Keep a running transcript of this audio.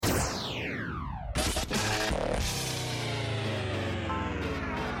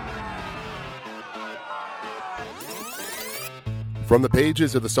From the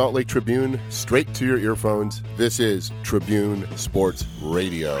pages of the Salt Lake Tribune, straight to your earphones, this is Tribune Sports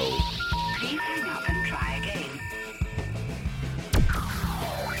Radio. Please hang up and try again.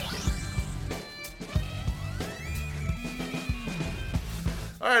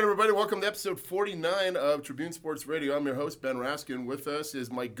 All right, everybody, welcome to episode 49 of Tribune Sports Radio. I'm your host, Ben Raskin. With us is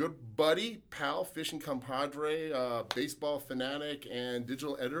my good buddy, pal, fishing compadre, baseball fanatic, and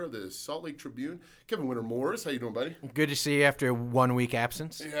digital editor of the Salt Lake Tribune, Kevin Winter-Morris. How you doing, buddy? Good to see you after a 1 week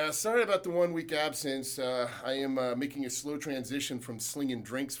absence. Yeah, sorry about the 1 week absence. I am making a slow transition from slinging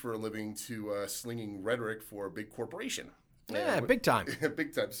drinks for a living to slinging rhetoric for a big corporation. Yeah, big time.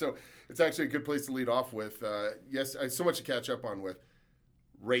 Big time. So it's actually a good place to lead off with. Yes, I have so much to catch up on with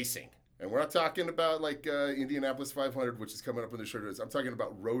racing. And we're not talking about like Indianapolis 500, which is coming up in the short notes. I'm talking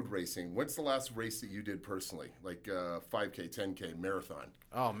about road racing. When's the last race that you did personally? Like 5K, 10K, marathon?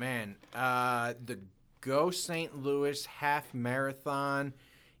 Oh, man. The Go St. Louis half marathon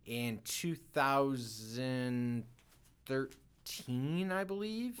in 2013, I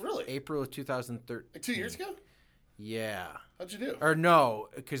believe. Really? April of 2013. Like 2 years ago? Yeah. How'd you do? Or no,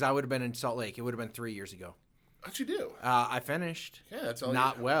 because I would have been in Salt Lake. It would have been 3 years ago. How'd you do? I finished. Yeah, that's all.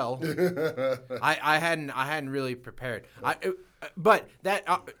 Not well. I hadn't really prepared.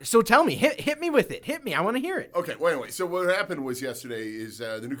 So tell me, hit me with it. Hit me. I want to hear it. Okay. Well, anyway, so what happened was yesterday is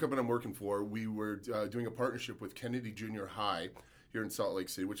the new company I'm working for. We were doing a partnership with Kennedy Junior High here in Salt Lake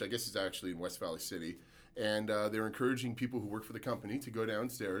City, which I guess is actually in West Valley City, and they're encouraging people who work for the company to go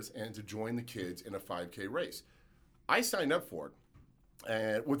downstairs and to join the kids in a 5K race. I signed up for it.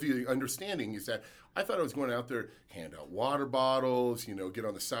 And with the understanding is that I thought I was going out there, hand out water bottles, get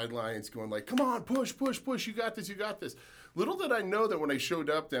on the sidelines going like, come on, push, you got this. Little did I know that when I showed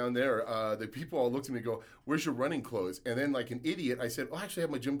up down there, the people all looked at me and go, where's your running clothes? And then like an idiot, I said, actually I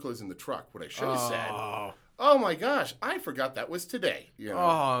have my gym clothes in the truck. What I should have said, oh my gosh, I forgot that was today.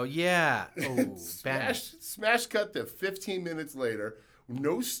 Oh, yeah. Oh, smash cut to 15 minutes later.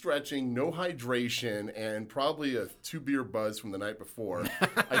 No stretching, no hydration, and probably a 2-beer buzz from the night before.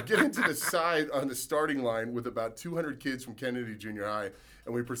 I get into the side on the starting line with about 200 kids from Kennedy Junior High,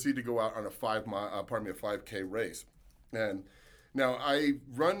 and we proceed to go out on a 5K race. And now I've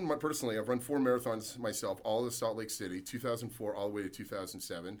run 4 marathons myself, all of Salt Lake City, 2004 all the way to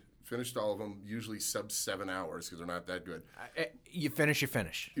 2007. Finished all of them, usually sub 7 hours because they're not that good. You finish. You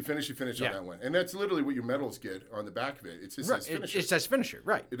finish on that one. And that's literally what your medals get on the back of it. It just says finisher. It says finisher,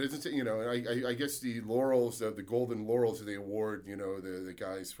 right. It doesn't say, I guess the laurels, the golden laurels that they award, the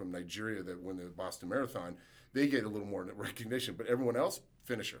guys from Nigeria that win the Boston Marathon, they get a little more recognition. But everyone else,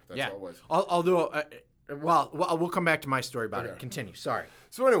 finisher. That's all it was. Although... we'll come back to my story about it. Continue. Sorry.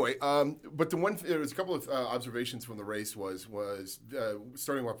 So anyway, but there was a couple of observations from the race was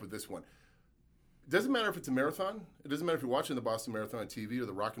starting off with this one. It doesn't matter if it's a marathon. It doesn't matter if you're watching the Boston Marathon on TV or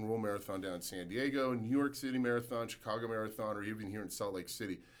the Rock and Roll Marathon down in San Diego, New York City Marathon, Chicago Marathon, or even here in Salt Lake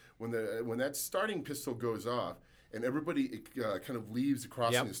City. When that starting pistol goes off and everybody kind of leaves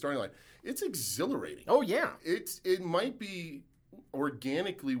crossing the starting line, it's exhilarating. Oh yeah. It might be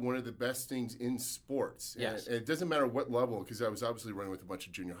organically one of the best things in sports. Yes. And it doesn't matter what level, because I was obviously running with a bunch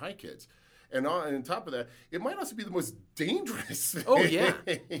of junior high kids. And on top of that, it might also be the most dangerous thing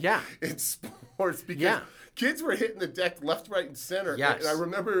in sports, because kids were hitting the deck left, right, and center. Yes. And I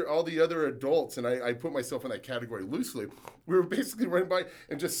remember all the other adults, and I put myself in that category loosely. We were basically running by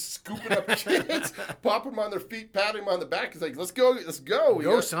and just scooping up kids, popping them on their feet, patting them on the back. It's like, let's go.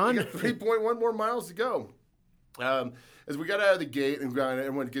 Go, son. We got 3.1 more miles to go. As we got out of the gate and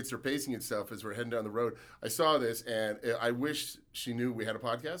everyone gets their pacing and stuff as we're heading down the road, I saw this and I wish she knew we had a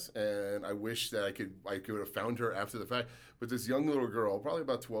podcast, and I wish that I could have found her after the fact. But this young little girl, probably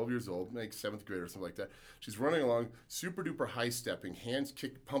about 12 years old, like 7th grade or something like that, she's running along, super duper high stepping, hands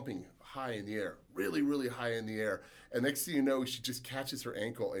pumping high in the air, really, really high in the air. And next thing you know, she just catches her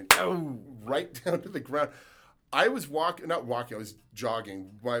ankle and right down to the ground. I was not walking, I was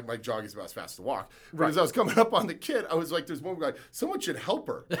jogging. My jog is about as fast as a walk. But as I was coming up on the kid, I was like, there's one guy, someone should help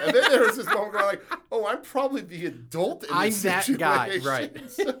her. And then there was this moment where I'm like, I'm probably the adult in this situation. I'm that guy, right.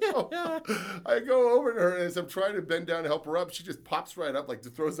 So I go over to her, and as I'm trying to bend down to help her up, she just pops right up, like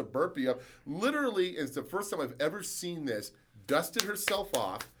throws a burpee up. Literally, it's the first time I've ever seen this, dusted herself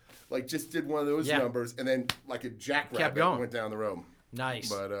off, like just did one of those numbers, and then like a jackrabbit went down the road. Nice.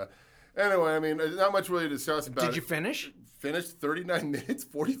 But anyway, I mean, not much really to discuss about it. Did you finish? Finished 39 minutes,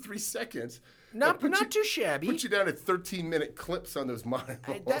 43 seconds. Not too shabby. Put you down at 13-minute clips on those miles.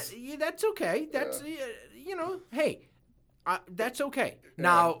 That's okay. That's, hey, that's okay.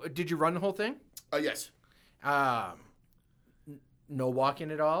 Now, did you run the whole thing? Yes. No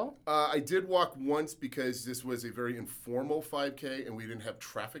walking at all? I did walk once because this was a very informal 5K and we didn't have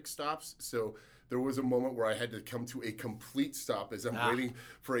traffic stops. So there was a moment where I had to come to a complete stop as I'm waiting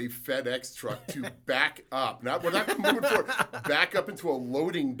for a FedEx truck to back up. Not moving forward, back up into a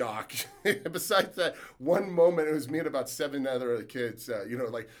loading dock. Besides that one moment, it was me and about 7 other kids.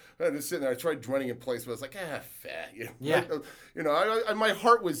 I'm just sitting there. I tried running in place, but I was like, fat. Yeah. My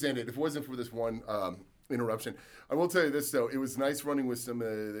heart was in it. If it wasn't for this one interruption. I will tell you this, though. It was nice running with some of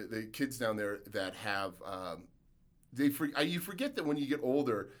the kids down there that have you forget that when you get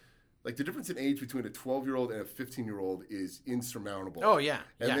older, like the difference in age between a 12-year-old and a 15-year-old is insurmountable. Oh, yeah.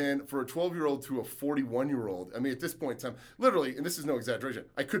 And then for a 12-year-old to a 41-year-old, I mean, at this point in time, literally, and this is no exaggeration,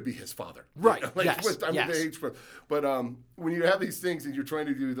 I could be his father. Right. I'm the age for, but when you have these things and you're trying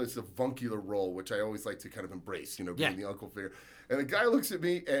to do this avuncular role, which I always like to kind of embrace, being the uncle figure. And the guy looks at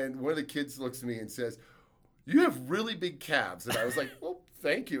me, and one of the kids looks at me and says, "You have really big calves." And I was like, "Well,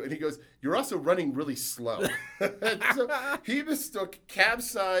 thank you." And he goes, "You're also running really slow." And so he mistook calf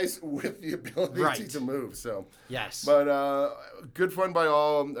size with the ability to move. So yes, but good fun by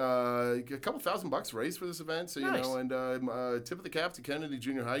all. A couple $1,000 raised for this event. So nice. And tip of the cap to Kennedy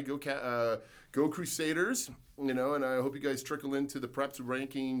Junior High. Go Crusaders. And I hope you guys trickle into the preps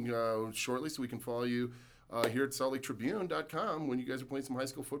ranking shortly, so we can follow you. Here at SaltLakeTribune.com when you guys are playing some high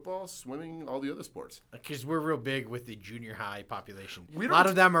school football, swimming, all the other sports. Because we're real big with the junior high population. A lot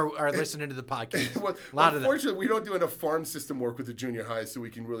of them are listening to the podcast. Well, a lot of them. Unfortunately, we don't do enough farm system work with the junior high, so we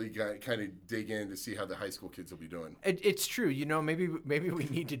can really kind of dig in to see how the high school kids will be doing. It's true. Maybe we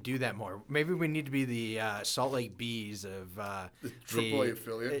need to do that more. Maybe we need to be the Salt Lake Bees of the AAA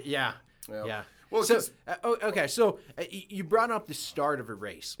affiliate. Yeah. Well, okay. So you brought up the start of a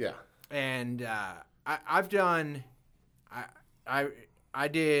race. Yeah. And I've done, I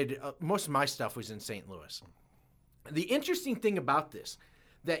did, most of my stuff was in St. Louis. The interesting thing about this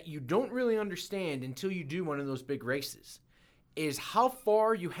that you don't really understand until you do one of those big races is how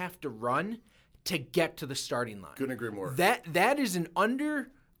far you have to run to get to the starting line. Couldn't agree more. That is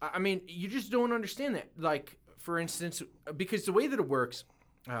you just don't understand that. Like, for instance, because the way that it works,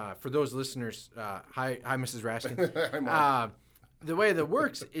 for those listeners, hi, Mrs. Raskin. Hi, Mom. The way that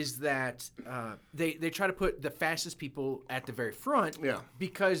works is that they try to put the fastest people at the very front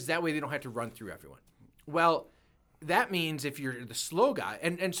because that way they don't have to run through everyone. Well, that means if you're the slow guy,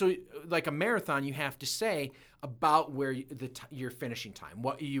 and so like a marathon, you have to say about where your finishing time,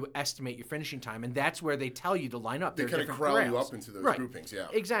 what you estimate your finishing time, and that's where they tell you to line up. They kind of crowd you up into those groupings, yeah.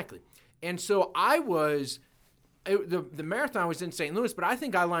 Exactly. And so the marathon was in St. Louis, but I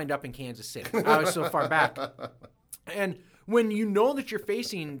think I lined up in Kansas City. I was so far back. And when you know that you're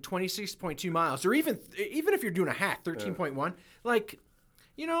facing 26.2 miles, or even if you're doing a half, 13.1,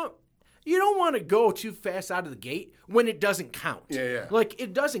 you don't want to go too fast out of the gate when it doesn't count. Yeah. Like,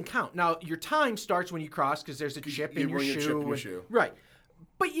 it doesn't count. Now, your time starts when you cross because there's a chip in your shoe. Right.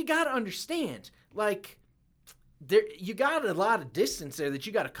 But you got to understand, you got a lot of distance there that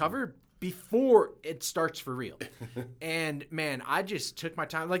you got to cover before it starts for real. And man, I just took my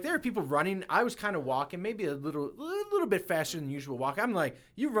time. Like, there are people running. I was kind of walking, maybe a little bit faster than usual walk. I'm like,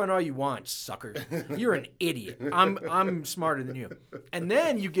 you run all you want, sucker. You're an idiot. I'm smarter than you. And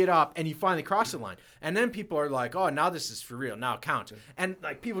then you get up and you finally cross the line. And then people are like, oh, now this is for real. Now it counts. And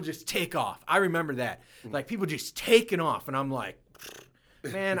people just take off. I remember that. People just taking off. And I'm like,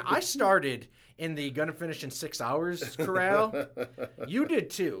 man, I started in the gonna finish in 6 hours corral. You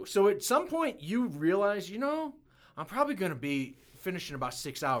did too. So at some point you realize, I'm probably gonna be finishing about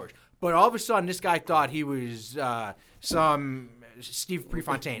 6 hours. But all of a sudden this guy thought he was some Steve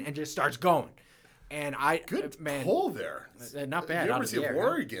Prefontaine and just starts going. And good pull there. Not bad. You ever see a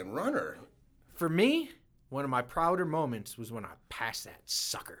Oregon runner? For me, one of my prouder moments was when I passed that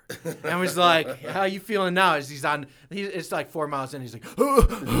sucker. And I was like, how you feeling now? It's like 4 miles in. He's like,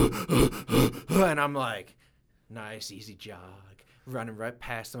 and I'm like, nice, easy jog. Running right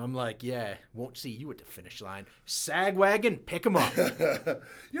past him. I'm like, yeah, won't see you at the finish line. Sag wagon, pick him up.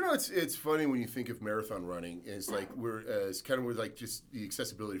 It's funny when you think of marathon running. It's like we're just the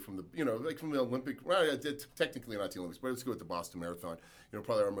accessibility from the from the Olympic. Well, technically not the Olympics, but let's go with the Boston Marathon.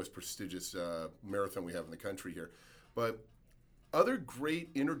 Probably our most prestigious marathon we have in the country here. But other great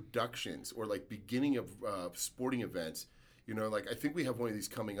introductions or beginning of sporting events. I think we have one of these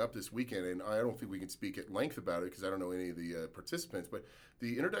coming up this weekend, and I don't think we can speak at length about it because I don't know any of the participants. But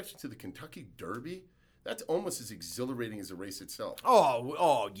the introduction to the Kentucky Derby, that's almost as exhilarating as the race itself.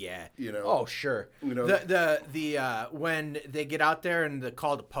 Oh yeah. Oh sure. The when they get out there and the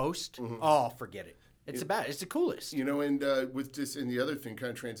call to post. Mm-hmm. Oh, forget it. It's the coolest. You know, and with this and the other thing,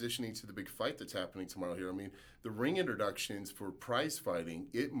 kind of transitioning to the big fight that's happening tomorrow here. I mean, the ring introductions for prize fighting,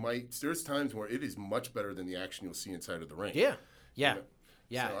 there's times where it is much better than the action you'll see inside of the ring. Yeah. You know?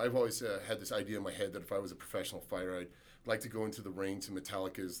 So I've always had this idea in my head that if I was a professional fighter, I'd like to go into the ring to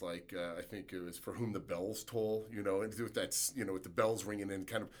Metallica's, like, I think it was For Whom the Bells Toll, you know, and with that, you know, with the bells ringing and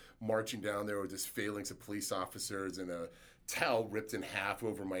kind of marching down there with this phalanx of police officers and a towel ripped in half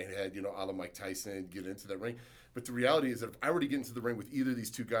over my head, you know, a la Mike Tyson, and get into that ring. But the reality is that if I were to get into the ring with either of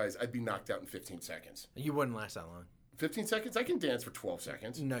these two guys, I'd be knocked out in 15 seconds. You wouldn't last that long. 15 seconds? I can dance for 12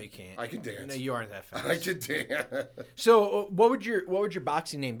 seconds. No, you can't. I can dance. No, you aren't that fast. I can dance. So, what would your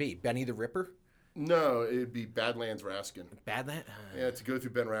boxing name be? Benny the Ripper? No, it'd be Badlands Raskin. Badland? Yeah, to go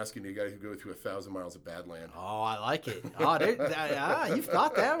through Ben Raskin, you got to go through 1,000 miles of Badland. Oh, I like it. Oh, you've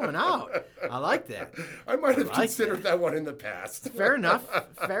thought that one out. I like that. I might have considered that one in the past. Fair enough.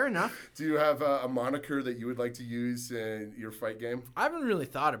 Fair enough. Do you have a moniker that you would like to use in your fight game? I haven't really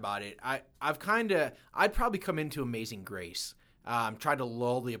thought about it. I'd probably come into Amazing Grace. Try to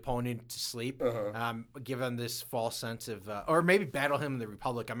lull the opponent to sleep, give them this false sense of, or maybe battle him in the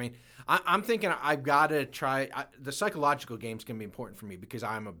Republic. I mean, I'm thinking I've got to try. The psychological game's going to be important for me because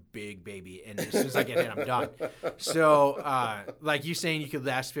I'm a big baby, and as soon as I get hit, I'm done. So, like you saying you could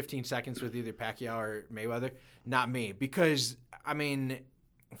last 15 seconds with either Pacquiao or Mayweather, not me. Because, I mean,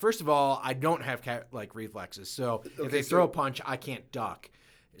 first of all, I don't have reflexes. So if they throw a punch, I can't duck.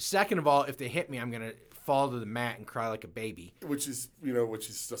 Second of all, if they hit me, I'm going to fall to the mat and cry like a baby. Which is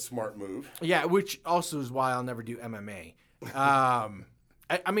a smart move. Yeah, which also is why I'll never do MMA. I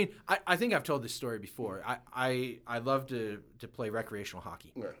think I've told this story before. I love to play recreational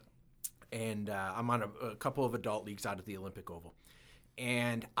hockey. Yeah. And I'm on a couple of adult leagues out at the Olympic Oval.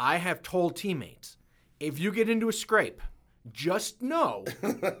 And I have told teammates, if you get into a scrape, just know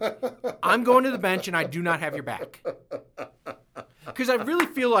I'm going to the bench and I do not have your back. Because I really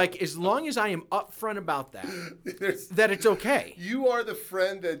feel like as long as I am upfront about that, that it's okay. You are the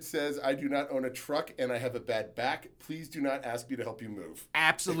friend that says, I do not own a truck and I have a bad back. Please do not ask me to help you move.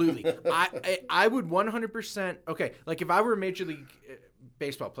 Absolutely. I would 100%. Okay, like if I were a Major League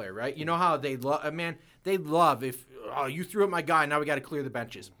Baseball player, right? You know how they love if you threw at my guy, now we got to clear the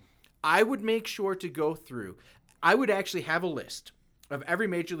benches. I would make sure to go through. I would actually have a list of every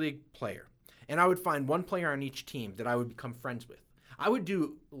Major League player, and I would find one player on each team that I would become friends with. I would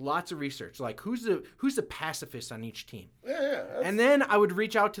do lots of research, like who's the pacifist on each team. Yeah. And then I would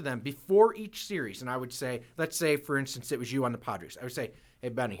reach out to them before each series, and I would say, let's say, for instance, it was you on the Padres. I would say, hey,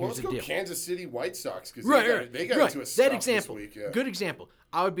 Benny, here's the deal. Let's go Kansas City White Sox, because they got into a that stuff example, this week. Yeah. Good example.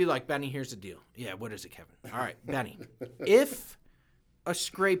 I would be like, Benny, here's the deal. Yeah, what is it, Kevin? All right, Benny, if a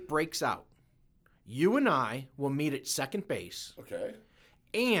scrape breaks out, you and I will meet at second base. Okay.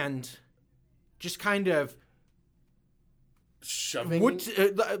 And just kind of shoving,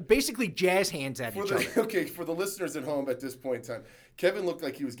 basically jazz hands at each other. Okay, for the listeners at home at this point in time, Kevin looked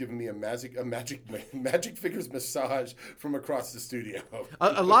like he was giving me a magic figures massage from across the studio.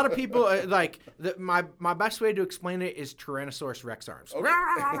 A lot of people my best way to explain it is Tyrannosaurus Rex arms.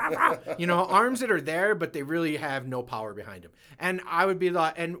 Okay. You know, arms that are there, but they really have no power behind them. And I would be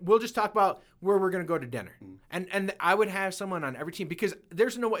like, and we'll just talk about where we're going to go to dinner. And I would have someone on every team because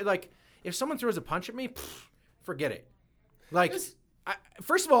there's no way, like, if someone throws a punch at me, forget it. Like,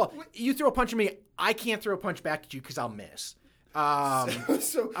 first of all, you throw a punch at me, I can't throw a punch back at you because I'll miss.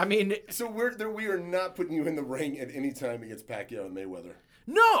 So we are not putting you in the ring at any time against Pacquiao and Mayweather.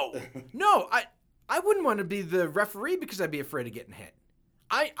 No, I wouldn't want to be the referee because I'd be afraid of getting hit.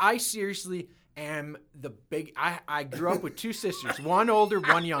 I seriously am the big. I grew up with two sisters, one older,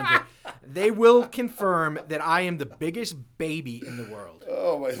 one younger. They will confirm that I am the biggest baby in the world.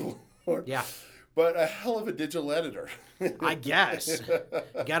 Oh my Lord! Yeah. But a hell of a digital editor. I guess. You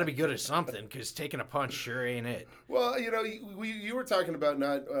got to be good at something because taking a punch sure ain't it. Well, you know, you were talking about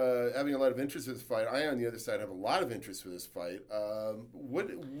not having a lot of interest in this fight. I, on the other side, have a lot of interest for this fight.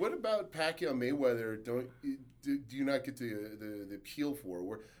 What about Pacquiao Mayweather? Do you not get the appeal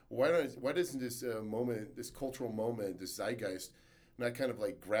for? Why doesn't this moment, this cultural moment, this zeitgeist, not kind of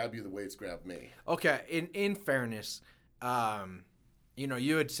like grab you the way it's grabbed me? Okay, in fairness. You know,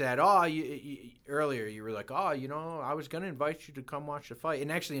 you had said, earlier, you were like, I was going to invite you to come watch the fight. And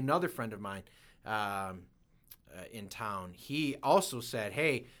actually, another friend of mine in town, he also said,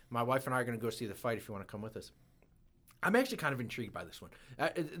 hey, my wife and I are going to go see the fight if you want to come with us. I'm actually kind of intrigued by this one.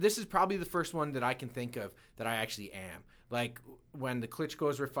 This is probably the first one that I can think of that I actually am. Like, when the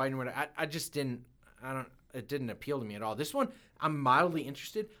Klitschko's were fighting, it didn't appeal to me at all. This one, I'm mildly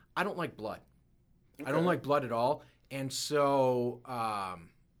interested. I don't like blood. Okay. I don't like blood at all. And so,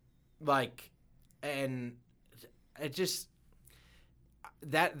 and it just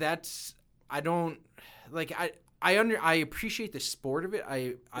that's I don't like I appreciate the sport of it.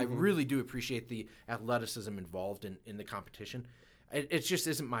 I really do appreciate the athleticism involved in the competition. It just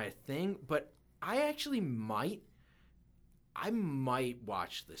isn't my thing, but I actually might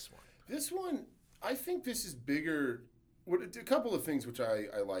watch this one. This one, I think this is bigger. A couple of things which I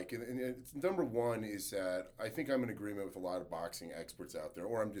like. And it's, number one is that I think I'm in agreement with a lot of boxing experts out there,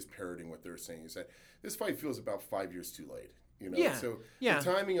 or I'm just parroting what they're saying, is that this fight feels about 5 years too late. You know? Yeah. So Yeah.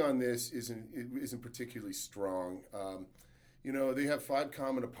 the timing on this isn't particularly strong. You know, they have 5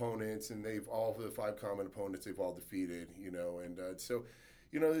 common opponents, and all the 5 common opponents they've all defeated. You know, and so,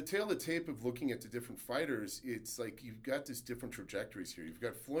 you know, the tail of the tape of looking at the different fighters, it's like you've got these different trajectories here. You've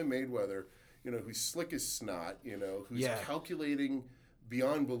got Floyd Mayweather, you know, who's slick as snot, you know, who's calculating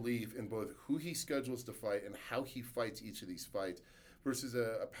beyond belief in both who he schedules to fight and how he fights each of these fights, versus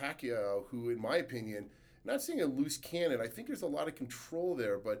a Pacquiao who, in my opinion, not saying a loose cannon, I think there's a lot of control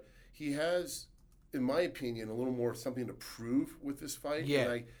there, but he has, in my opinion, a little more something to prove with this fight.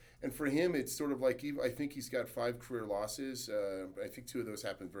 Yeah. And for him, it's sort of like, I think he's got 5 career losses. I think 2 of those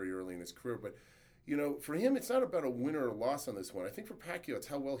happened very early in his career. But, you know, for him, it's not about a win or a loss on this one. I think for Pacquiao, it's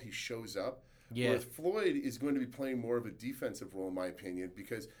how well he shows up. Yeah. Whereas Floyd is going to be playing more of a defensive role, in my opinion,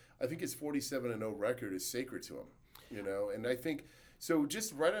 because I think his 47-0 record is sacred to him. You know, and I think, so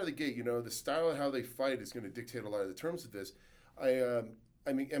just right out of the gate, you know, the style of how they fight is going to dictate a lot of the terms of this.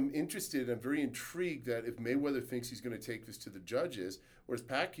 I'm interested, I'm very intrigued that if Mayweather thinks he's going to take this to the judges, whereas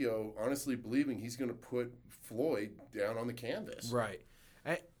Pacquiao honestly believing he's going to put Floyd down on the canvas. Right.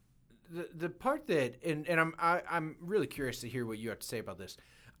 The part that, and I'm really curious to hear what you have to say about this.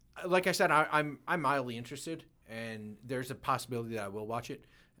 Like I said, I'm mildly interested, and there's a possibility that I will watch it.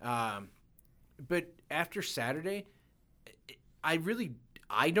 But after Saturday,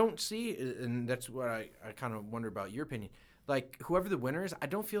 I don't see, and that's what I kind of wonder about your opinion. Like, whoever the winner is, I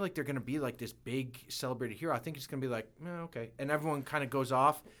don't feel like they're going to be like this big celebrated hero. I think it's going to be like, okay. And everyone kind of goes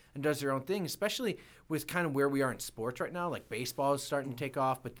off and does their own thing, especially with kind of where we are in sports right now. Like, baseball is starting to take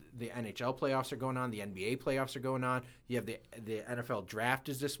off, but the NHL playoffs are going on. The NBA playoffs are going on. You have the NFL draft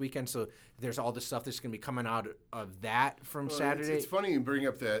is this weekend. So there's all this stuff that's going to be coming out of that from Saturday. It's funny you bring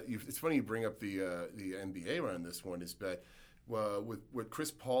up the NBA around this one, is that with what Chris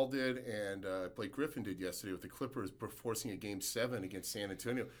Paul did and Blake Griffin did yesterday with the Clippers forcing a Game 7 against San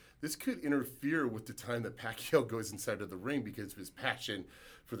Antonio, this could interfere with the time that Pacquiao goes inside of the ring because of his passion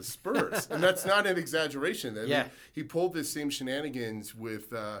for the Spurs. And that's not an exaggeration. I mean, he pulled this same shenanigans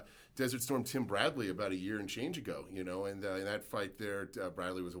with Desert Storm Tim Bradley about a year and change ago, you know, and in that fight there,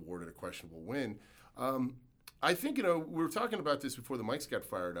 Bradley was awarded a questionable win. I think, you know, we were talking about this before the mics got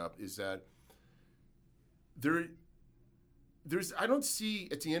fired up, is that I don't see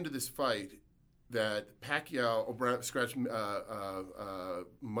at the end of this fight that Pacquiao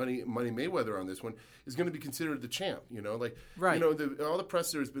Money Mayweather on this one is going to be considered the champ. You know, like, right. You know, all the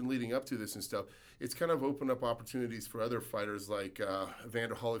press that has been leading up to this and stuff. It's kind of opened up opportunities for other fighters like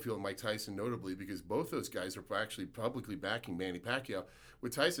Evander Holyfield and Mike Tyson, notably, because both those guys are actually publicly backing Manny Pacquiao,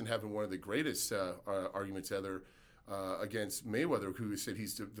 with Tyson having one of the greatest arguments ever against Mayweather, who said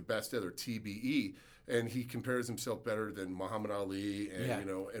he's the best ever, TBE. And he compares himself better than Muhammad Ali and you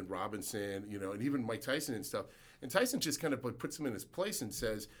know, and Robinson, you know, and even Mike Tyson and stuff. And Tyson just kind of puts him in his place and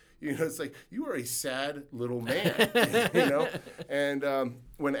says, you know, it's like, you are a sad little man, you know. And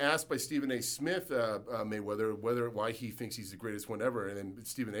when asked by Stephen A. Smith, Mayweather, why he thinks he's the greatest one ever, and then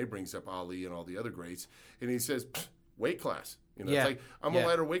Stephen A. brings up Ali and all the other greats, and he says, weight class. You know, it's like, I'm a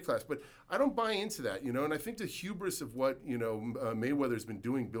lighter weight class. But I don't buy into that, you know. And I think the hubris of what, you know, Mayweather's been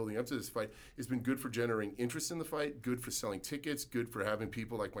doing building up to this fight has been good for generating interest in the fight, good for selling tickets, good for having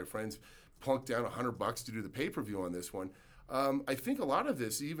people like my friends plunk down $100 to do the pay-per-view on this one. I think a lot of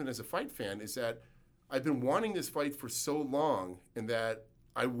this, even as a fight fan, is that I've been wanting this fight for so long, and that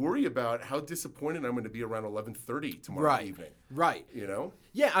I worry about how disappointed I'm going to be around 11:30 tomorrow evening. Right. You know?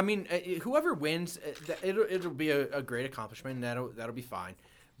 Yeah, I mean, whoever wins, it'll be a great accomplishment, and that'll be fine.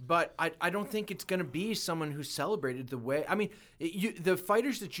 But I don't think it's going to be someone who's celebrated the way. I mean, the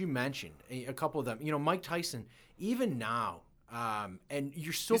fighters that you mentioned, a couple of them, you know, Mike Tyson, even now, and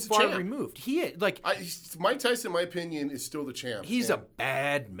you're so far removed. Mike Tyson, in my opinion, is still the champ. He's a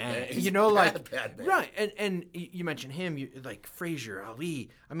bad man. He's you know, bad man. Right. And you mentioned him, like Frazier, Ali.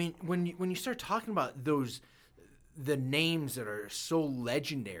 I mean, when you start talking about the names that are so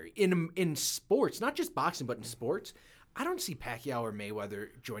legendary in sports, not just boxing, but in sports, I don't see Pacquiao or Mayweather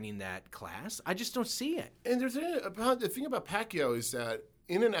joining that class. I just don't see it. And the thing about Pacquiao is that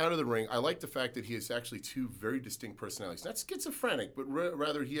in and out of the ring, I like the fact that he has actually two very distinct personalities. Not schizophrenic, but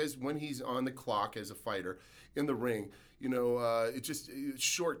rather he has, when he's on the clock as a fighter in the ring, it's just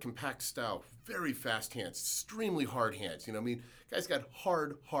short, compact style, very fast hands, extremely hard hands. Guy's got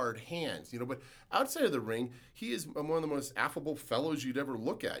hard hands, but outside of the ring, he is one of the most affable fellows you'd ever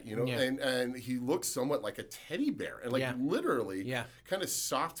look at, and he looks somewhat like a teddy bear, and literally kind of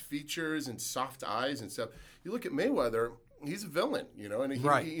soft features and soft eyes and stuff. You look at Mayweather, he's a villain,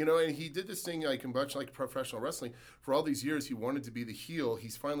 and he did this thing much like professional wrestling. For all these years, he wanted to be the heel.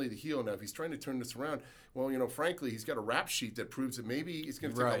 He's finally the heel now. If he's trying to turn this around, well, frankly, he's got a rap sheet that proves that maybe it's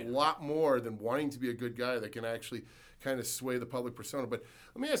going to take a lot more than wanting to be a good guy that can actually kind of sway the public persona. But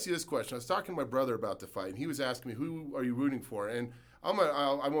let me ask you this question. I was talking to my brother about the fight, and he was asking me, who are you rooting for? And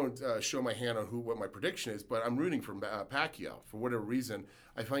I won't show my hand on what my prediction is, but I'm rooting for Pacquiao for whatever reason.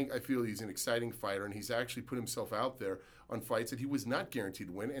 I feel he's an exciting fighter, and he's actually put himself out there on fights that he was not guaranteed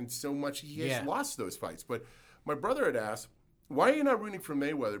to win, and so much he has lost those fights. But my brother had asked, why are you not rooting for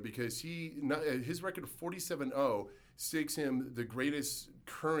Mayweather? Because his record of 47-0 makes him the greatest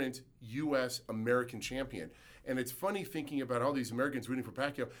current U.S. American champion. And it's funny thinking about all these Americans rooting for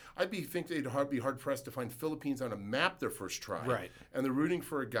Pacquiao. Think they'd be hard-pressed to find Philippines on a map their first try. Right. And they're rooting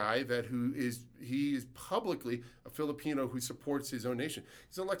for a guy he is publicly a Filipino who supports his own nation.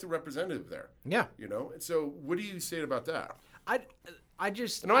 He's an elected representative there. Yeah. And so what do you say about that? I'm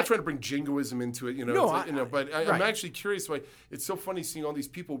not trying to bring jingoism into it, but I'm actually curious why it's so funny seeing all these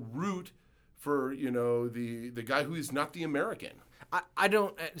people root for, the guy who is not the American. I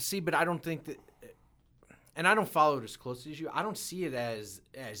don't see, but I don't think that, and I don't follow it as closely as you. I don't see it as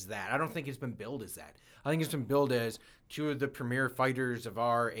that. I don't think it's been billed as that. I think it's been billed as two of the premier fighters of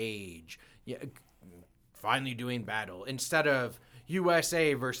our age, finally doing battle instead of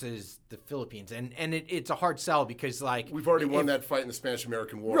USA versus the Philippines, and it's a hard sell because we've already won that fight in the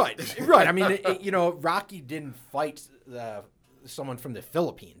Spanish-American War. Right. I mean, Rocky didn't fight someone from the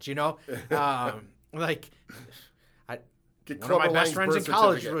Philippines. One of my best friends in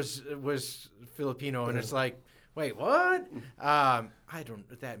college was Filipino, and it's like, wait, what?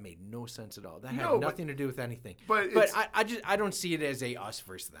 That made no sense at all. That had nothing to do with anything. But I don't see it as a us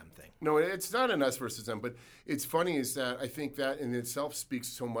versus them thing. No, it's not an us versus them. But it's funny is that I think that in itself speaks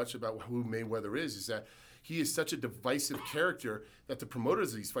so much about who Mayweather is that he is such a divisive character that the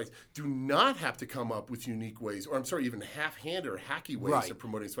promoters of these fights do not have to come up with unique ways, or even half-handed or hacky ways of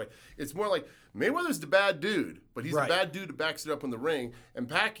promoting this fight. It's more like Mayweather's the bad dude, but he's the bad dude that backs it up in the ring. And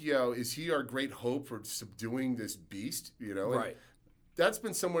Pacquiao, is he our great hope for subduing this beast? And that's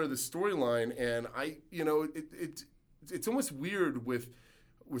been somewhat of the storyline, and it's almost weird with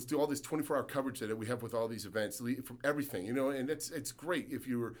all this 24-hour coverage that we have with all these events from everything, and it's great if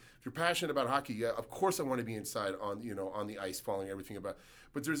you're passionate about hockey. Yeah, of course I want to be inside on the ice, following everything about.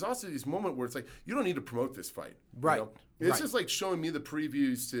 But there's also this moment where it's like you don't need to promote this fight, right? It's just like showing me the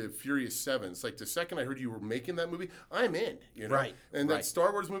previews to Furious 7. It's like the second I heard you were making that movie, I'm in, Right. And that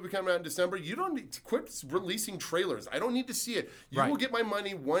Star Wars movie coming out in December, you don't need to quit releasing trailers. I don't need to see it. You will get my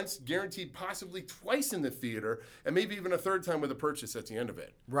money once, guaranteed, possibly twice in the theater, and maybe even a third time with a purchase at the end of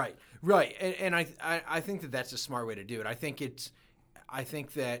it. Right. And I think that's a smart way to do it. I think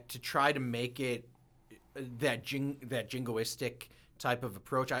that to try to make it that jingoistic type of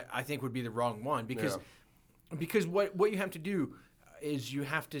approach, I think would be the wrong one because what you have to do is you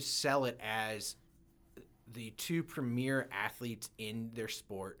have to sell it as the two premier athletes in their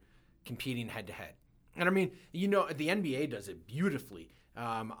sport competing head to head. And I mean, the NBA does it beautifully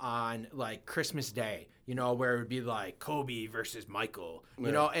on like Christmas Day, where it would be like Kobe versus Michael,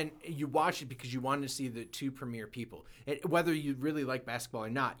 and you watch it because you wanted to see the two premier people. Whether you really like basketball or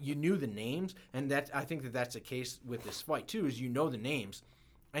not, you knew the names, and I think that's the case with this fight too, is the names.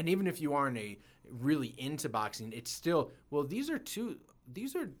 And even if you aren't really into boxing, it's still, well, these are two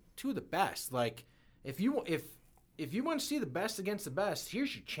of the best. Like if you want to see the best against the best,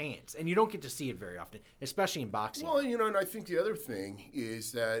 here's your chance. And you don't get to see it very often, especially in boxing. Well, and I think the other thing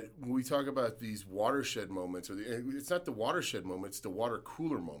is that when we talk about these watershed moments, it's not the watershed moment, it's the water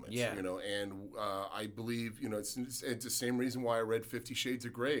cooler moments. Yeah. And I believe, it's the same reason why I read 50 Shades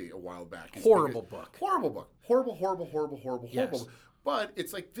of Grey a while back. Horrible book. Horrible. Yes. But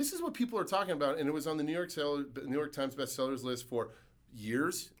it's like, this is what people are talking about, and it was on the New York Times bestsellers list for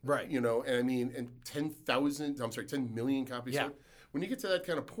years, right? And I mean, and 10 million copies. Yeah. When you get to that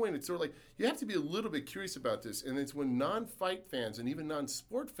kind of point, it's sort of like you have to be a little bit curious about this, and it's when non-fight fans and even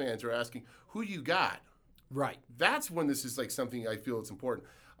non-sport fans are asking who you got. Right. That's when this is like something I feel it's important.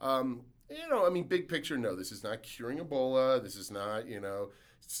 Big picture, no, this is not curing Ebola. This is not,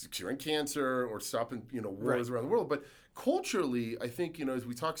 curing cancer or stopping, wars around the world. But culturally, I think, as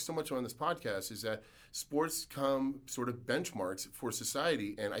we talk so much on this podcast, is that sports come sort of benchmarks for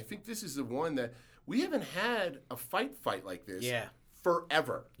society. And I think this is the one that we haven't had a fight like this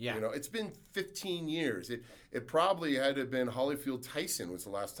forever. Yeah. It's been 15 years. It probably had to have been Holyfield Tyson was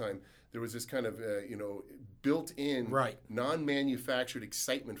the last time there was this kind of, built-in, non-manufactured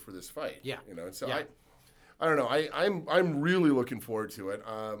excitement for this fight. Yeah. And so I don't know. I'm really looking forward to it.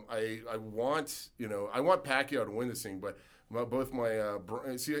 I want Pacquiao to win this thing, but both my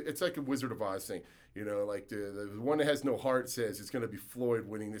see, it's like a Wizard of Oz thing. Like the one that has no heart says it's going to be Floyd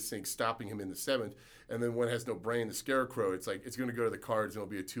winning this thing, stopping him in the 7th, and then one that has no brain, the Scarecrow. It's like it's going to go to the cards and it'll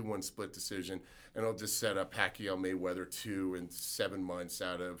be a 2-1 split decision, and it'll just set up Pacquiao Mayweather 2 in 7 months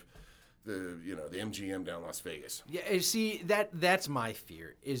out of the MGM down Las Vegas. Yeah, see that's my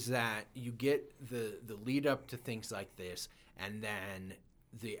fear is that you get the lead up to things like this, and then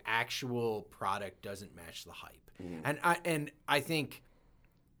the actual product doesn't match the hype. And I think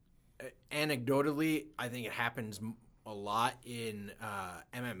anecdotally, I think it happens a lot in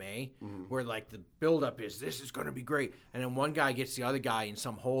MMA, where like the buildup is this is going to be great, and then one guy gets the other guy in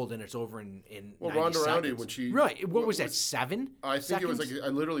some hold, and it's over in 90 Ronda seconds. Rousey when she What was that 7? I think seconds? it was I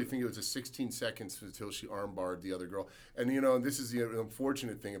literally think it was a 16 seconds until she armbarred the other girl, and this is the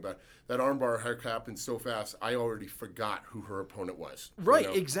unfortunate thing about that armbar happened so fast. I already forgot who her opponent was. Right,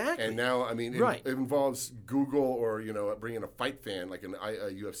 exactly. And now it involves Google or bringing a fight fan like a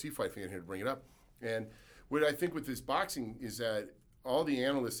UFC fight fan here to bring it up, and. What I think with this boxing is that all the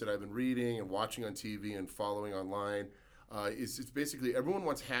analysts that I've been reading and watching on TV and following online is it's basically everyone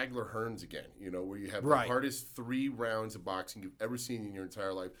wants Hagler Hearns again, where you have the hardest 3 rounds of boxing you've ever seen in your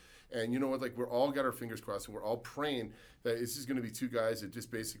entire life. And you know what? Like we're all got our fingers crossed and we're all praying that this is going to be 2 guys that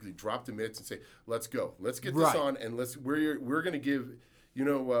just basically drop the mitts and say, let's go. Let's get this on and we're going to give –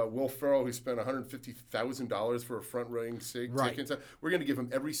 Will Ferrell, who spent $150,000 for a front ring ticket and stuff, we're going to give him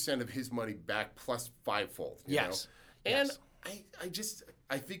every cent of his money back plus 5-fold. Yes. And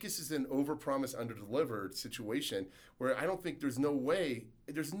I think this is an overpromise, underdelivered situation where I don't think there's no way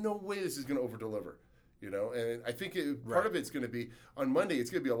this is going to overdeliver. And I think part of it's going to be on Monday. It's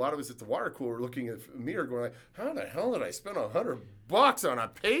going to be a lot of us at the water cooler looking at a mirror, going like, "How the hell did I spend $100 on a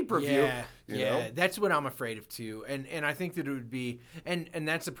pay-per-view?" Yeah, that's what I'm afraid of too. And I think that it would be, and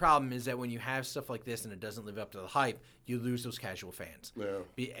that's the problem is that when you have stuff like this and it doesn't live up to the hype, you lose those casual fans.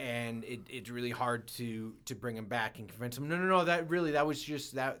 Yeah. And it's really hard to bring them back and convince them. No, that was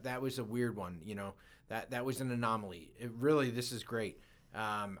just that was a weird one. That was an anomaly. This is great.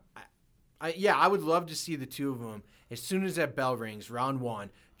 I would love to see the 2 of them as soon as that bell rings, round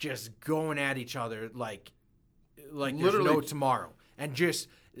 1, just going at each other like there's no tomorrow, and just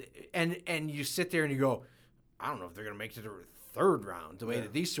and you sit there and you go, I don't know if they're gonna make it to the 3rd round the way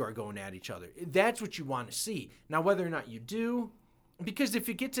that these 2 are going at each other. That's what you want to see. Now, whether or not you do, because if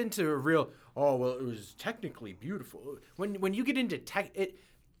it gets into a real, it was technically beautiful. When you get into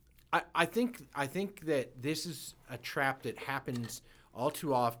I think that this is a trap that happens all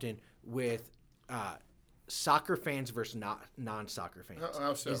too often with soccer fans versus non-soccer fans.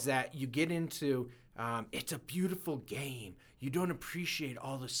 How so? Is that you get into it's a beautiful game. You don't appreciate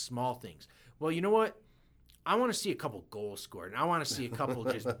all the small things. Well, you know what? I want to see a couple goals scored, and I want to see a couple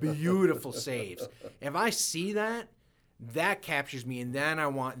just beautiful saves. If I see that captures me, and then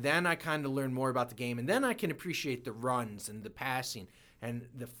I kind of learn more about the game, and then I can appreciate the runs and the passing and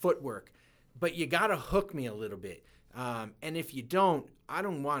the footwork. But you got to hook me a little bit. And if you don't, I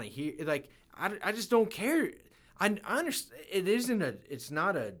don't want to hear. Like I just don't care. I understand it's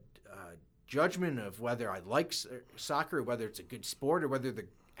not a judgment of whether I like soccer, or whether it's a good sport, or whether the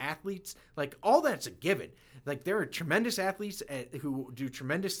athletes, like all that's a given. Like there are tremendous athletes who do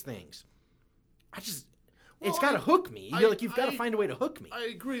tremendous things. It's got to hook me. You've got to find a way to hook me. I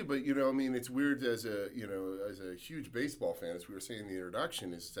agree, but it's weird as a huge baseball fan, as we were saying in the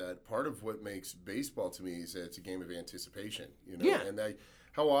introduction, is that part of what makes baseball to me is that it's a game of anticipation. And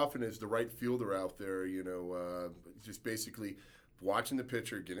how often is the right fielder out there, just basically watching the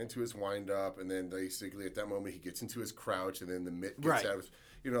pitcher get into his windup, and then basically at that moment he gets into his crouch, and then the mitt gets out of.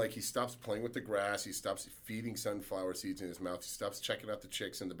 He stops playing with the grass, he stops feeding sunflower seeds in his mouth, he stops checking out the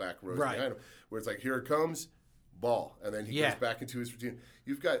chicks in the back rows behind him, where it's like, here it comes, ball, and then he goes back into his routine.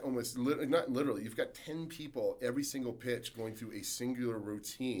 You've got almost, not literally, you've got 10 people every single pitch going through a singular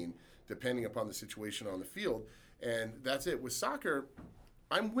routine, depending upon the situation on the field, and that's it. With soccer,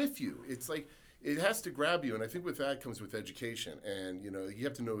 I'm with you. It's like, it has to grab you. And I think with that comes with education. And, you know, you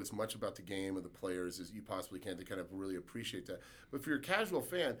have to know as much about the game or the players as you possibly can to kind of really appreciate that. But for your casual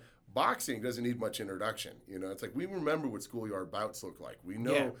fan, boxing doesn't need much introduction. You know, it's like we remember what schoolyard bouts look like. We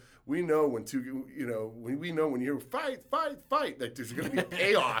know we know when two, you know, we know when you fight, like there's going to be a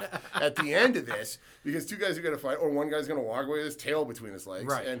payoff at the end of this because two guys are going to fight or one guy's going to walk away with his tail between his legs.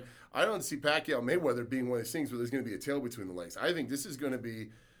 Right. And I don't see Pacquiao Mayweather being one of those things where there's going to be a tail between the legs. I think this is going to be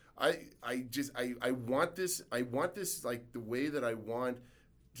I want this like the way that I want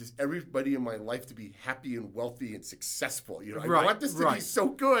just everybody in my life to be happy and wealthy and successful. You know, I want this to be so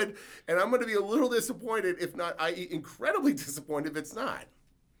good, and I'm going to be a little disappointed if not, incredibly disappointed if it's not.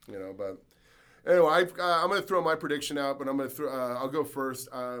 You know, but anyway, I'm going to throw my prediction out, but I'm going to throw. I'll go first.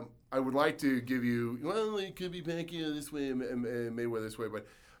 I would like to give you. Well, it could be Pacquiao this way and Mayweather this way, but.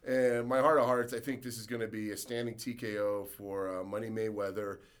 And my heart of hearts, I think this is going to be a standing TKO for Money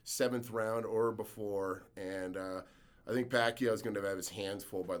Mayweather, 7th round or before. And I think Pacquiao is going to have his hands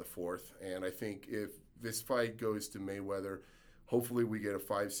full by the 4th. And I think if this fight goes to Mayweather, hopefully we get a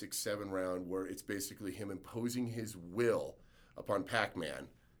 5, 6, 7 round where it's basically him imposing his will upon Pac-Man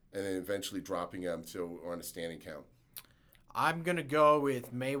and then eventually dropping him on a standing count. I'm going to go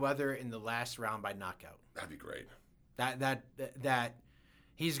with Mayweather in the last round by knockout. That'd be great. That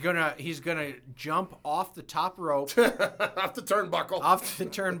he's gonna jump off the top rope, off the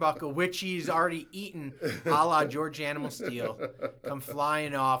turnbuckle, which he's already eaten, a la George Animal Steel. Come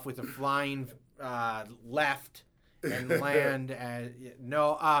flying off with a flying left and land. I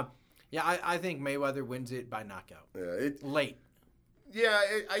think Mayweather wins it by knockout. Late. Yeah,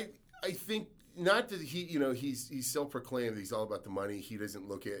 I think. Not that he's self-proclaimed. He's all about the money. He doesn't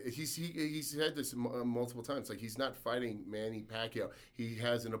look at. He's had this multiple times. Like he's not fighting Manny Pacquiao. He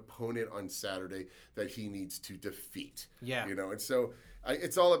has an opponent on Saturday that he needs to defeat. Yeah. You know, and so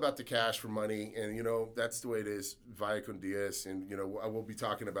it's all about the cash for money, and you know that's the way it is. Via con Diaz, and you know I will be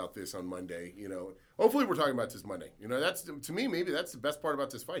talking about this on Monday. You know, hopefully we're talking about this Monday. You know, that's to me maybe that's the best part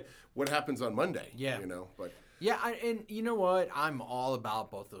about this fight. What happens on Monday? Yeah. You know, but. Yeah, and you know what? I'm all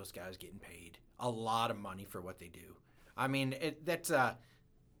about both those guys getting paid a lot of money for what they do. I mean, that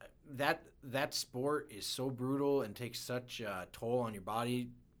sport is so brutal and takes such a toll on your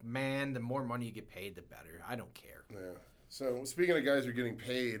body. Man, the more money you get paid, the better. I don't care. Yeah. So speaking of guys who are getting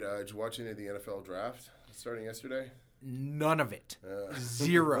paid, did you watch any of the NFL draft starting yesterday? None of it.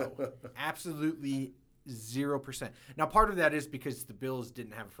 Zero. Absolutely 0%. Now, part of that is because the Bills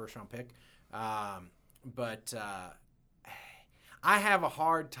didn't have a first-round pick. But I have a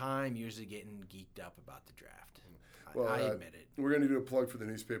hard time usually getting geeked up about the draft. Well, I admit it. We're going to do a plug for the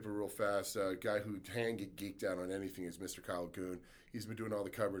newspaper real fast. A guy who can get geeked out on anything is Mr. Kyle Goon. He's been doing all the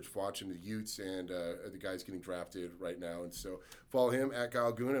coverage, watching the Utes and the guys getting drafted right now. And so follow him at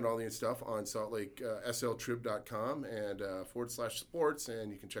Kyle Goon and all the stuff on SaltLakeSLTrib.com and /sports,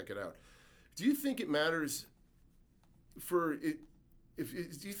 and you can check it out. Do you think it matters for it?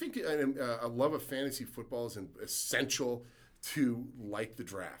 Do you think a love of fantasy football is essential to like the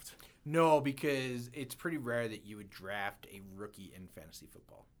draft? No, because it's pretty rare that you would draft a rookie in fantasy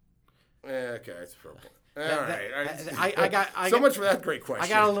football. Okay, that's a fair point. All right. I so much for that great question. I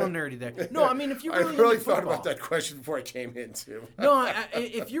got a little nerdy there. No, I mean, if you're really I really into thought football, about that question before I came in too. No,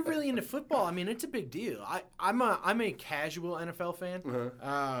 if you're really into football, I mean, it's a big deal. I'm a casual NFL fan,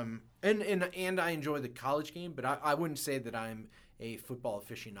 and I enjoy the college game, but I wouldn't say that I'm a football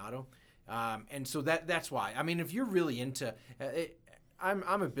aficionado, and so that's why. I mean, if you're really into it,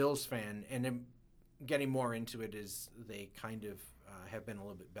 I'm a Bills fan, and I'm getting more into it as they kind of have been a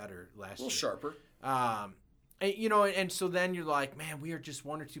little bit better last year. A little sharper. And so then you're like, man, we are just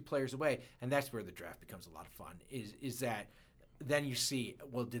one or two players away, and that's where the draft becomes a lot of fun. Is that then you see,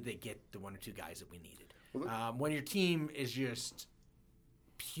 well, did they get the one or two guys that we needed? When your team is just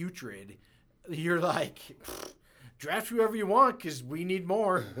putrid, you're like, draft whoever you want because we need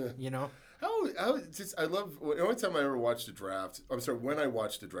more, you know. I love the only time I ever watched a draft. I'm sorry, when I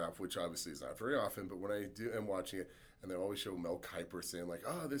watched a draft, which obviously is not very often, but when I do am watching it, and they always show Mel Kiper saying like,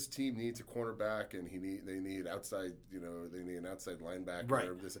 "Oh, this team needs a cornerback, and they need outside, they need an outside linebacker." Right.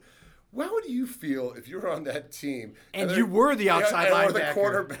 How would you feel if you were on that team and you were the outside linebacker, or the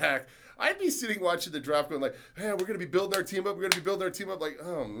quarterback? I'd be sitting watching the draft going like, man, we're going to be building our team up. We're going to be building our team up. Like,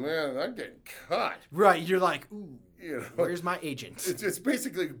 oh, man, I'm getting cut. Right. You're like, ooh, where's my agent? It's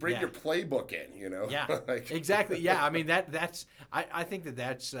basically bring your playbook in, Yeah, like, exactly. Yeah, I mean, that's I think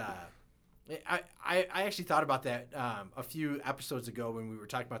that's I actually thought about that a few episodes ago when we were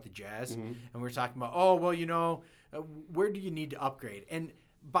talking about the Jazz, and we were talking about, where do you need to upgrade? And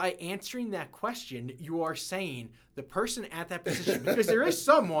by answering that question, you are saying the person at that position, because there is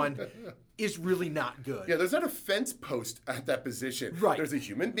someone, is really not good. Yeah, there's not a fence post at that position. Right. There's a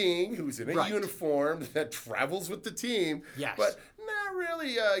human being who's in a Right. uniform that travels with the team. Yes. But not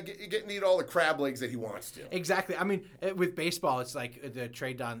really getting to eat all the crab legs that he wants to. Exactly. I mean, with baseball, it's like the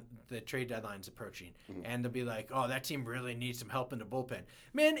trade deadline's approaching, and they'll be like, "Oh, that team really needs some help in the bullpen."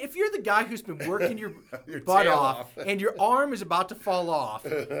 Man, if you're the guy who's been working your butt tail off off. and your arm is about to fall off,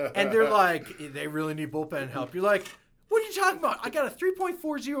 and they're like, "They really need bullpen help," you're like, "What are you talking about? I got a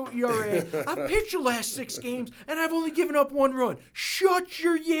 3.40 ERA. I've pitched the last 6 games, and I've only given up 1 run. Shut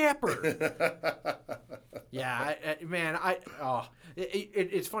your yapper." Yeah,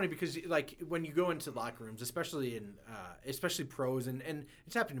 it's funny because like when you go into locker rooms, especially especially pros, and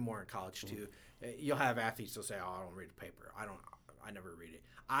it's happening more in college too. You'll have athletes that'll say, "Oh, I don't read the paper. I never read it."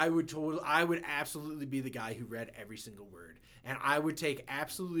 I would absolutely be the guy who read every single word, and I would take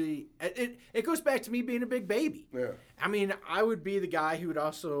absolutely. It goes back to me being a big baby. Yeah. I mean, I would be the guy who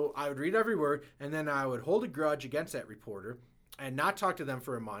I would read every word, and then I would hold a grudge against that reporter and not talk to them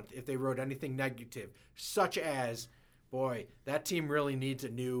for a month if they wrote anything negative, such as, "Boy, that team really needs a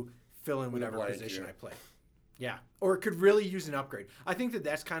new fill in whatever blank, position yeah. I play." Yeah, or it could really use an upgrade. I think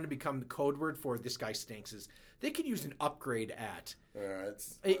that's kind of become the code word for this guy stinks. Is they could use an upgrade at.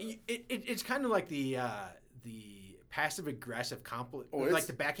 It's kind of like the passive aggressive compliment, like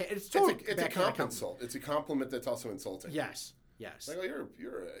the backhand. It's a backhand comp insult. It's a compliment that's also insulting. Yes. Like, oh,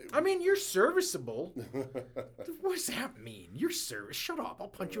 you're. I mean, you're serviceable. What does that mean? You're service. Shut up! I'll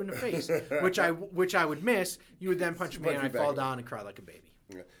punch you in the face. Which I would miss. You would then punch me, and I'd fall down and cry like a baby.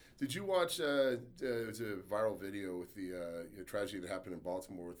 Yeah. Did you watch? It was a viral video with the tragedy that happened in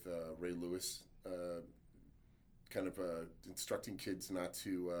Baltimore with Ray Lewis, kind of instructing kids not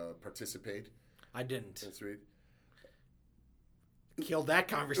to participate. I didn't. That's right. Killed that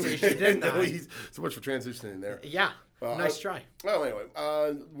conversation, didn't I? So much for transitioning there. Yeah. Nice try. Well, anyway,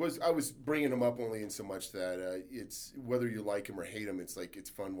 I was bringing him up only in so much that it's whether you like him or hate him, it's like it's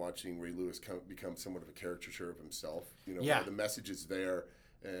fun watching Ray Lewis become somewhat of a caricature of himself. Yeah. The message is there,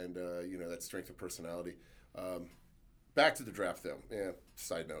 and that strength of personality. Back to the draft, though. Yeah.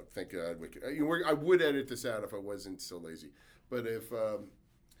 Side note. Thank God. I would edit this out if I wasn't so lazy. But if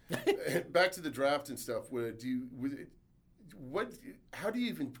back to the draft and stuff, how do you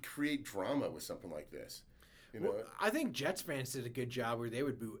even create drama with something like this? Well, I think Jets fans did a good job where they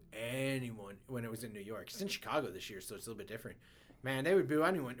would boo anyone when it was in New York. It's in Chicago this year, so it's a little bit different. Man, they would boo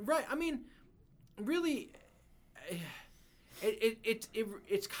anyone. Right. I mean, really,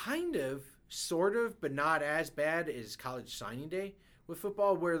 it's kind of, sort of, but not as bad as college signing day with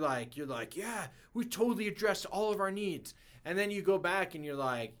football, where you're like, yeah, we totally addressed all of our needs. And then you go back and you're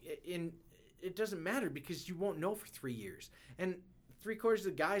like, it doesn't matter because you won't know for 3 years. And 3/4 of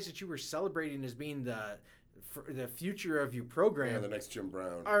the guys that you were celebrating as being the future of your program, the next Jim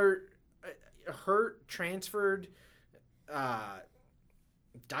Brown, are hurt, transferred,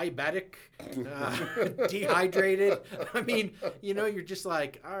 diabetic, dehydrated. I mean, you're just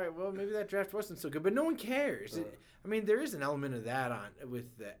like, all right, well, maybe that draft wasn't so good, but no one cares. There is an element of that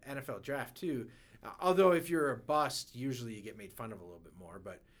with the NFL draft too. Although if you're a bust, usually you get made fun of a little bit more.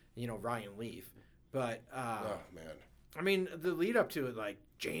 But Ryan Leaf. But oh man. I mean, the lead up to it, like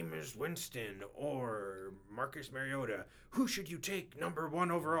Jameis Winston or Marcus Mariota, who should you take number 1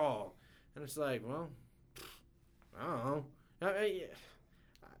 overall? And it's like, well, I don't know.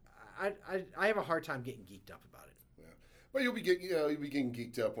 I have a hard time getting geeked up about it. Yeah. Well, you'll be getting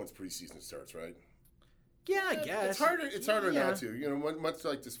geeked up once preseason starts, right? Yeah, I guess. It's harder not to. Much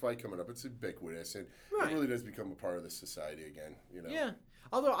like this fight coming up, it's ubiquitous, and it really does become a part of the society again. Yeah.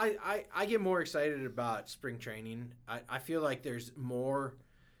 Although I get more excited about spring training. I feel like there's more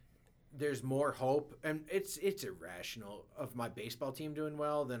hope, and it's irrational of my baseball team doing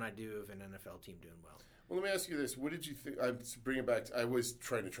well than I do of an NFL team doing well. Well, let me ask you this: what did you think? I'm bringing back. I was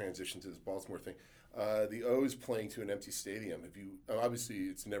trying to transition to this Baltimore thing. The O's playing to an empty stadium. Obviously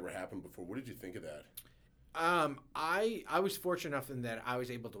it's never happened before. What did you think of that? I was fortunate enough in that I was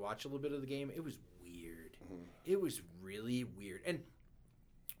able to watch a little bit of the game. It was weird. Mm-hmm. It was really weird. And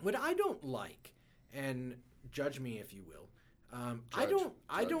what I don't like, and judge me if you will, I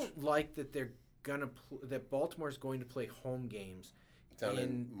don't like that they're gonna that Baltimore's going to play home games down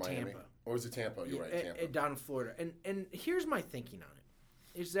in Miami. Tampa. Or was it Tampa? You're right, Tampa. Down in Florida. And here's my thinking on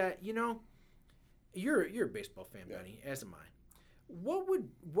it, is that you're a baseball fan, buddy, as am I. What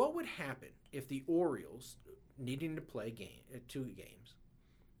would happen if the Orioles, needing to play 2 games,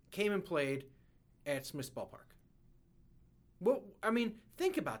 came and played at Smith's Ballpark? Well,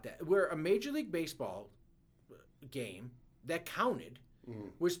 think about that. Where a Major League Baseball game that counted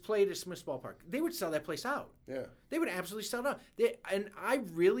was played at Smith's Ballpark, they would sell that place out. Yeah. They would absolutely sell it out. And I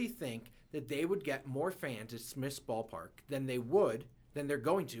really think that they would get more fans at Smith's Ballpark than they're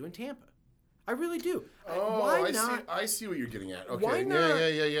going to in Tampa. I really do. Oh, Why not? I see what you're getting at. Okay. Why not?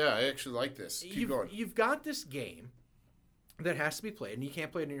 Yeah. I actually like this. Keep going. You've got this game that has to be played, and you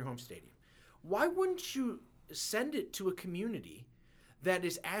can't play it in your home stadium. Why wouldn't you send it to a community that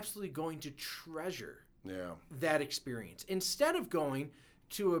is absolutely going to treasure that experience instead of going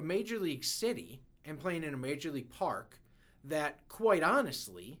to a major league city and playing in a major league park that, quite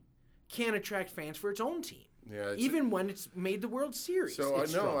honestly, can't attract fans for its own team? Yeah, even when it's made the World Series. So I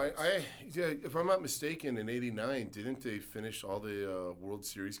know, if I'm not mistaken, in '89, didn't they finish all the World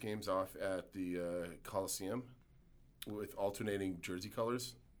Series games off at the Coliseum with alternating jersey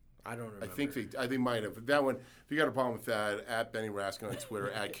colors? I don't remember. I think they might have. But that one, if you got a problem with that, at Benny Raskin on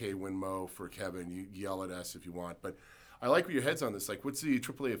Twitter, at KWinMo for Kevin, you yell at us if you want. But I like where your head's on this. Like, what's the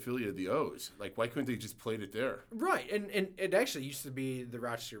AAA affiliate of the O's? Like, why couldn't they just played it there? Right, and it actually used to be the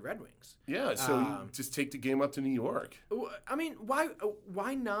Rochester Red Wings. Yeah, so you just take the game up to New York. I mean,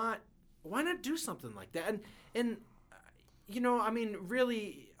 why not? Why not do something like that? And you know, I mean,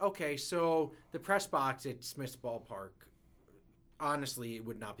 really, okay. So the press box at Smith's Ballpark, honestly, it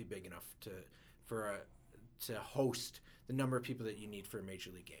would not be big enough to host the number of people that you need for a major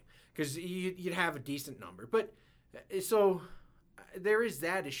league game, because you'd have a decent number, but. So there is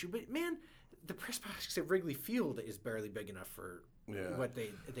that issue, but man, the press box at Wrigley Field is barely big enough for what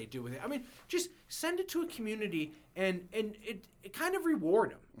they do with it. I mean, just send it to a community and it kind of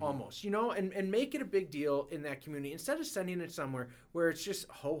reward them almost, you know, and make it a big deal in that community instead of sending it somewhere where it's just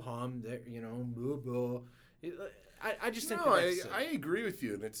ho hum, you know, blah blah. I just think I agree with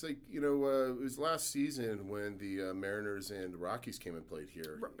you, and it's like, you know, it was last season when the Mariners and the Rockies came and played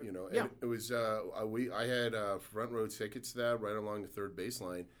here. You know, and it was I had front row tickets to that right along the third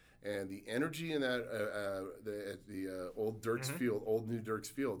baseline, and the energy in that the old Dirks Field, old new Dirks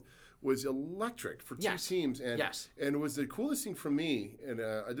Field, was electric for two teams, and it was the coolest thing for me. And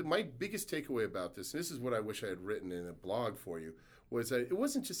my biggest takeaway about this, and this is what I wish I had written in a blog for you, was that it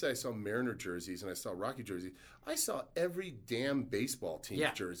wasn't just that I saw Mariner jerseys and I saw Rocky jerseys. I saw every damn baseball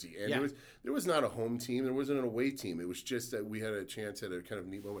team's jersey. And there was not a home team. There wasn't an away team. It was just that we had a chance at a kind of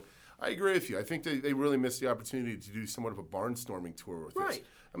neat moment. I agree with you. I think they really missed the opportunity to do somewhat of a barnstorming tour with this.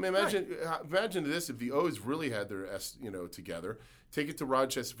 I mean, imagine this if the O's really had their together. Take it to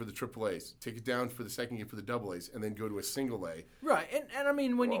Rochester for the AAAs. Take it down for the second game for the AAs, and then go to a single A. Right, and I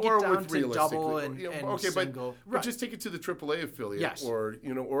mean, when you get down to double and single, but just take it to the AAA affiliate, or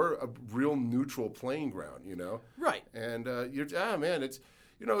a real neutral playing ground, you know. Right. And it's,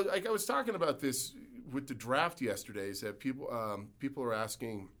 you know, like I was talking about this with the draft yesterday. Is that people are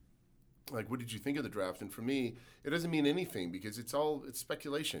asking, like, what did you think of the draft? And for me, it doesn't mean anything because it's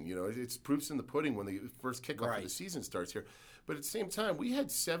speculation. You know, it's proofs in the pudding when the first kickoff of the season starts here. But at the same time, we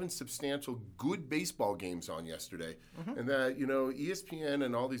had 7 substantial good baseball games on yesterday. And that, you know, ESPN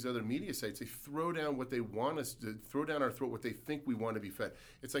and all these other media sites, they throw down what they want us to throw down our throat, what they think we want to be fed.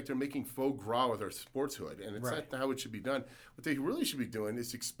 It's like they're making faux gras with our sportshood, and it's not how it should be done. What they really should be doing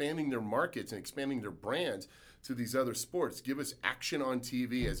is expanding their markets and expanding their brands to these other sports. Give us action on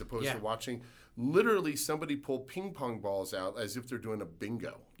TV as opposed to watching literally somebody pull ping pong balls out as if they're doing a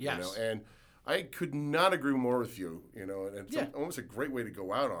bingo. You know? And I could not agree more with you, you know, and it's almost a great way to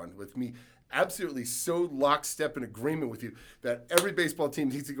go out on, with me absolutely so lockstep in agreement with you that every baseball team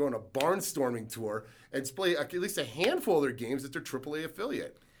needs to go on a barnstorming tour and play at least a handful of their games at their AAA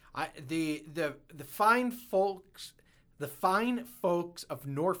affiliate. The fine folks of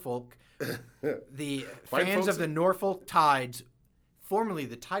Norfolk, the fans of the Norfolk Tides, formerly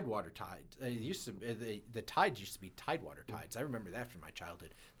the Tidewater Tides. The Tides used to be Tidewater Tides. I remember that from my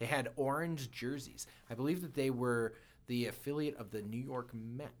childhood. They had orange jerseys. I believe that they were the affiliate of the New York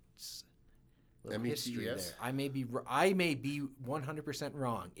Mets. History there. I may be 100%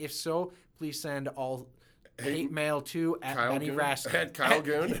 wrong. If so, please send all hate mail to at Benny Raskin. At Kyle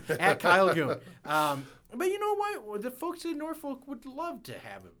Goon. At Kyle Goon. But you know what? The folks in Norfolk would love to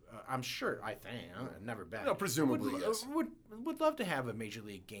have I'm sure. I think I've never been. No, presumably, yes. Would love to have a major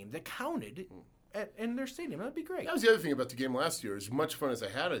league game that counted in their stadium. That'd be great. That was the other thing about the game last year. As much fun as I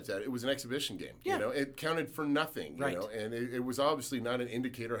had at that, it was an exhibition game. You know, it counted for nothing. You know, and it was obviously not an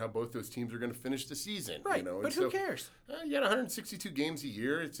indicator how both those teams are going to finish the season. Right. You know, but who cares? You had 162 games a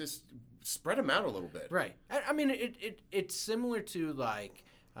year. It's just spread them out a little bit. Right. I mean, it's similar to like,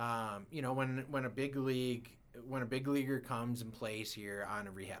 you know, when a big leaguer comes and plays here on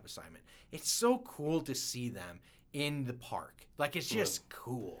a rehab assignment, it's so cool to see them in the park. Like, it's just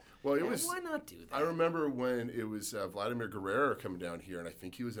cool. Well, it And was. why not do that? I remember when it was Vladimir Guerrero coming down here, and I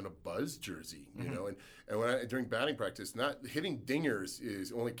think he was in a Buzz jersey, you know. And when during batting practice, not hitting dingers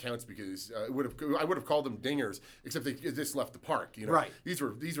only counts because I would have called them dingers, except they just left the park, you know. Right. These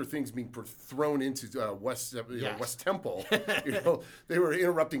were things being thrown into West Yes. West Temple, you know. They were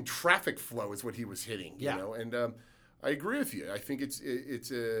interrupting traffic flow, is what he was hitting, you Yeah. know. And I agree with you. I think it's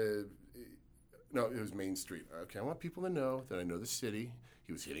a. No, it was Main Street. Okay, I want people to know that I know the city.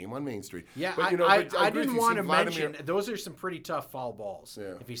 He was hitting him on Main Street. Yeah, but, you know, I but I agree didn't with you. want to See, Vladimir- mention, those are some pretty tough foul balls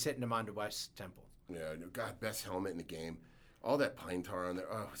Yeah. if he's hitting them onto West Temple. Yeah, God, best helmet in the game. All that pine tar on there.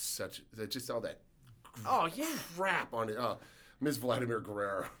 Oh, just all that Oh, yeah. crap on it. Oh, Miss Vladimir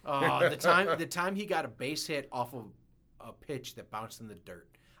Guerrero. Oh, the time he got a base hit off of a pitch that bounced in the dirt.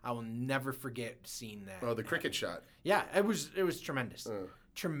 I will never forget seeing that. Oh, the cricket shot. Yeah, it was tremendous.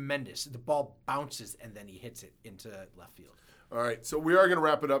 Tremendous. The ball bounces and then he hits it into left field. All right, so we are going to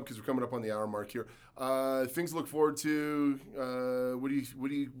wrap it up because we're coming up on the hour mark here. Things to look forward to. What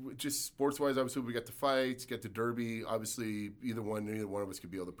do you just sports wise? Obviously, we got the fights, got the Derby. Obviously, neither one of us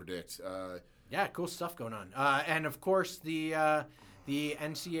could be able to predict. Yeah, cool stuff going on. And of course, the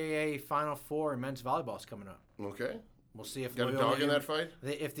NCAA Final Four in men's volleyball is coming up. Okay, We'll see if got a dog in that fight.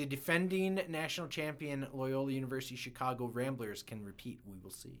 If the defending national champion Loyola University Chicago Ramblers can repeat, we will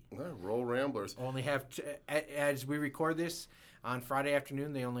see. Roll Ramblers. Only have as we record this on Friday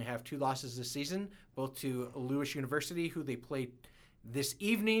afternoon, they only have 2 losses this season, both to Lewis University, who they played this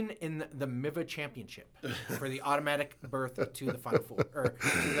evening in the MIVA Championship for the automatic berth to the Final Four, or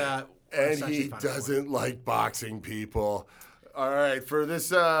to the And essentially he Final Four. doesn't like boxing, people. All right, for this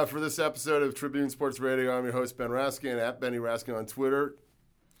episode of Tribune Sports Radio, I'm your host, Ben Raskin, at Benny Raskin on Twitter.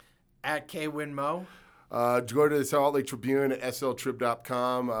 At KWinMo. Go to the Salt Lake Tribune at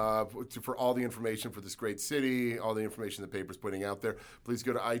sltrib.com for all the information for this great city, all the information the paper's putting out there. Please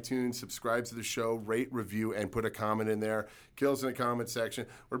go to iTunes, subscribe to the show, rate, review, and put a comment in there. Kill us in the comment section,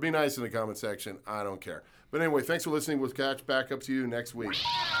 or be nice in the comment section. I don't care. But anyway, thanks for listening. We'll catch back up to you next week. Please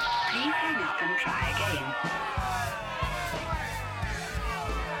hang up and try again.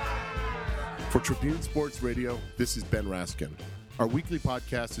 For Tribune Sports Radio, this is Ben Raskin. Our weekly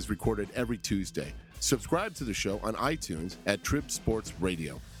podcast is recorded every Tuesday. Subscribe to the show on iTunes at Trib Sports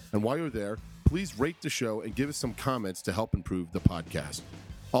Radio. And while you're there, please rate the show and give us some comments to help improve the podcast.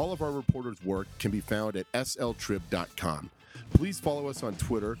 All of our reporters' work can be found at sltrib.com. Please follow us on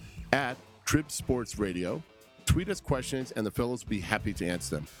Twitter at Trib Sports Radio. Tweet us questions, and the fellows will be happy to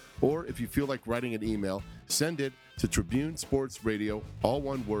answer them. Or if you feel like writing an email, send it to Tribune Sports Radio, all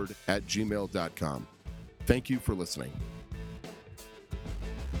one word, at gmail.com. Thank you for listening.